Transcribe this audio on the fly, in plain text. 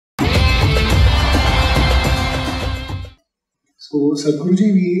So,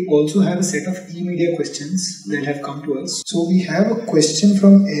 Sadhguruji, we also have a set of e-media questions that have come to us. So, we have a question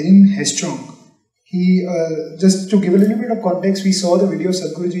from Erin Hestrong. He, just to give a little bit of context, we saw the video of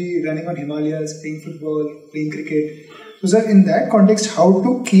Sadhguruji running on Himalayas, playing football, playing cricket. So, sir, in that context, how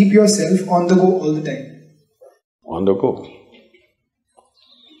to keep yourself on the go all the time? On the go?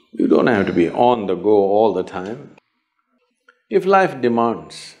 You don't have to be on the go all the time. If life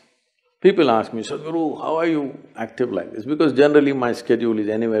demands, people ask me, Sadhguru, how are you active like this? Because generally my schedule is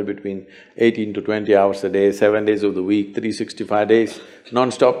anywhere between 18 to 20 hours a day, 7 days of the week, 365 days,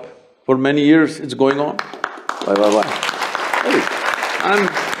 non-stop. For many years it's going on. Why?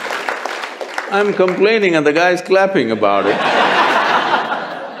 I'm complaining and the guy's clapping about it.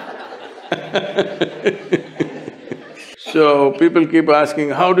 So people keep asking,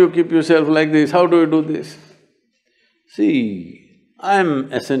 how do you keep yourself like this? How do you do this? See,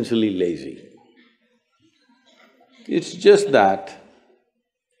 I'm essentially lazy. It's just that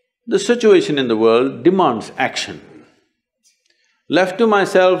the situation in the world demands action. Left to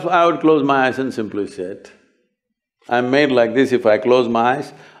myself, I would close my eyes and simply sit. I'm made like this, if I close my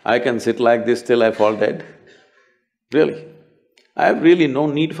eyes, I can sit like this till I fall dead. Really. I have really no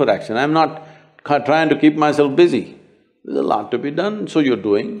need for action, I'm not trying to keep myself busy. There's a lot to be done, so you're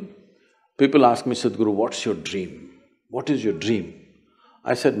doing. People ask me, Sadhguru, what's your dream? What is your dream?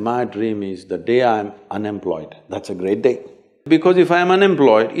 I said, my dream is the day I'm unemployed, that's a great day. Because if I'm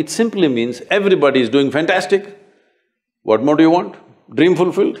unemployed, it simply means everybody is doing fantastic. What more do you want? Dream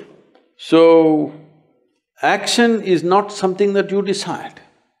fulfilled. So, action is not something that you decide.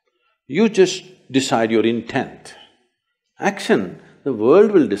 You just decide your intent. Action, the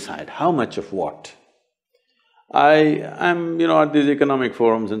world will decide how much of what. I'm, at these economic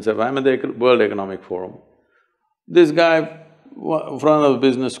forums and stuff, I'm at the World Economic Forum. This guy, from the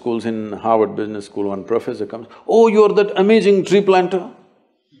business schools in Harvard Business School, one professor comes, oh, you're that amazing tree planter.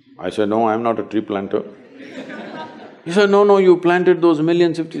 I said, no, I'm not a tree planter. He said, no, you planted those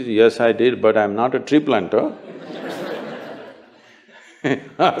millions of trees. Yes, I did, but I'm not a tree planter.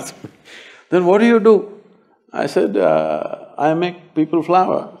 Asked me, then what do you do? I said, I make people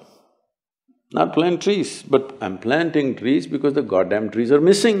flower, not plant trees, but I'm planting trees because the goddamn trees are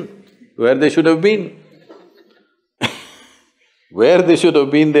missing where they should have been. Where they should have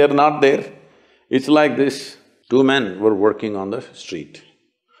been, they're not there. It's like this, two men were working on the street.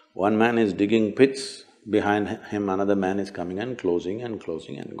 One man is digging pits, behind him another man is coming and closing and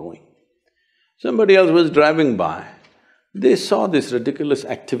going. Somebody else was driving by, they saw this ridiculous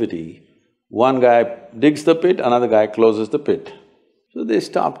activity. One guy digs the pit, another guy closes the pit. So they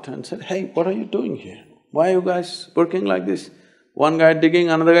stopped and said, hey, what are you doing here? Why are you guys working like this? One guy digging,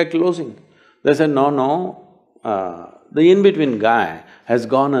 another guy closing. They said, no, the in-between guy has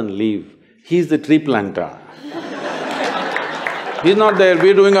gone on leave, he's the tree planter. He's not there,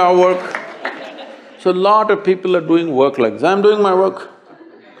 we're doing our work. So lot of people are doing work like this, I'm doing my work.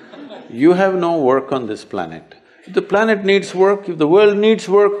 You have no work on this planet. If the planet needs work, if the world needs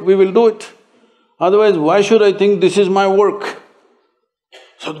work, we will do it. Otherwise, why should I think this is my work?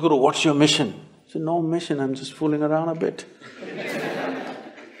 Sadhguru, what's your mission? I said, no mission, I'm just fooling around a bit.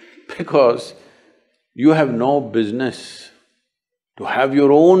 Because you have no business to have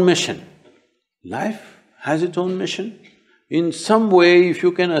your own mission. Life has its own mission. In some way, if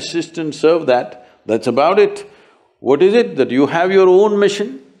you can assist and serve that, that's about it. What is it? That you have your own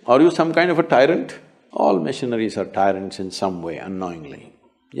mission? Are you some kind of a tyrant? All missionaries are tyrants in some way, unknowingly.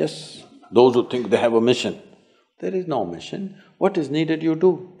 Yes, those who think they have a mission. There is no mission. What is needed you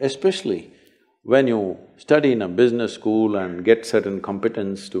do, especially when you study in a business school and get certain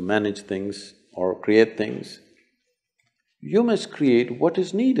competence to manage things or create things. You must create what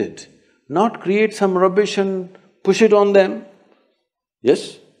is needed, not create some rubbish and push it on them.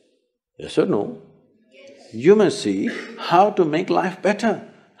 Yes? Yes or no? You must see how to make life better,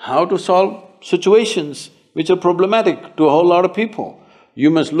 how to solve situations which are problematic to a whole lot of people. You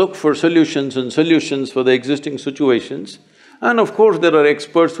must look for solutions and solutions for the existing situations. And of course, there are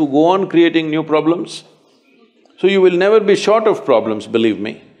experts who go on creating new problems. So you will never be short of problems, believe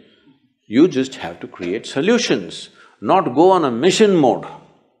me. You just have to create solutions, not go on a mission mode.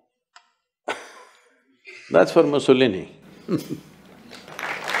 That's for Mussolini